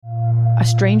a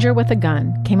stranger with a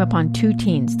gun came upon 2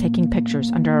 teens taking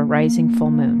pictures under a rising full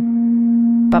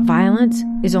moon. But violence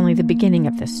is only the beginning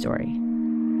of this story.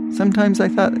 Sometimes I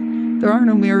thought, there are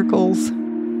no miracles.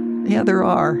 Yeah, there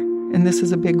are, and this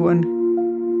is a big one.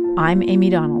 I'm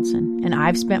Amy Donaldson, and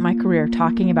I've spent my career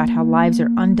talking about how lives are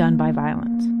undone by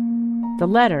violence. The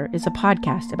Letter is a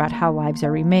podcast about how lives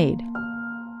are remade.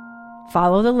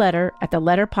 Follow The Letter at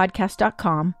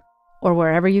theletterpodcast.com or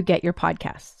wherever you get your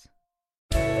podcasts.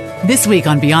 This week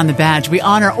on Beyond the Badge, we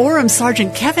honor Orem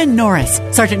Sergeant Kevin Norris.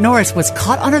 Sergeant Norris was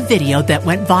caught on a video that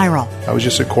went viral. I was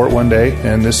just at court one day,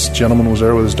 and this gentleman was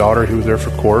there with his daughter. He was there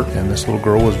for court, and this little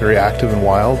girl was very active and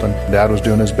wild, and Dad was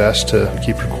doing his best to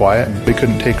keep her quiet. And they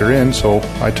couldn't take her in, so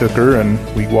I took her, and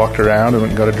we walked around and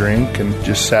went and got a drink and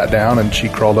just sat down, and she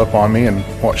crawled up on me and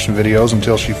watched some videos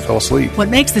until she fell asleep. What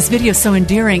makes this video so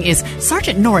endearing is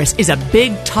Sergeant Norris is a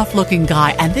big, tough-looking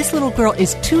guy, and this little girl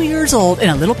is 2 years old in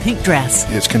a little pink dress.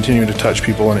 It's continuing to touch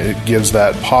people, and it gives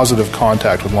that positive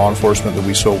contact with law enforcement that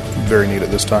we so very need at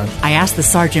this time. I asked the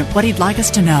sergeant what he'd like us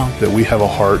to know. That we have a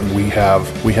heart, and we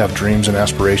have dreams and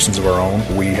aspirations of our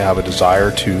own. We have a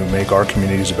desire to make our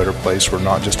communities a better place. We're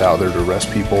not just out there to arrest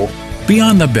people.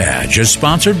 Beyond the Badge is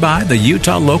sponsored by the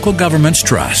Utah Local Governments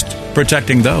Trust,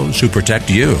 protecting those who protect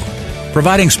you.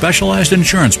 Providing specialized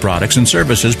insurance products and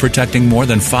services protecting more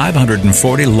than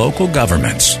 540 local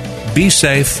governments. Be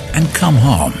safe and come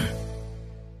home.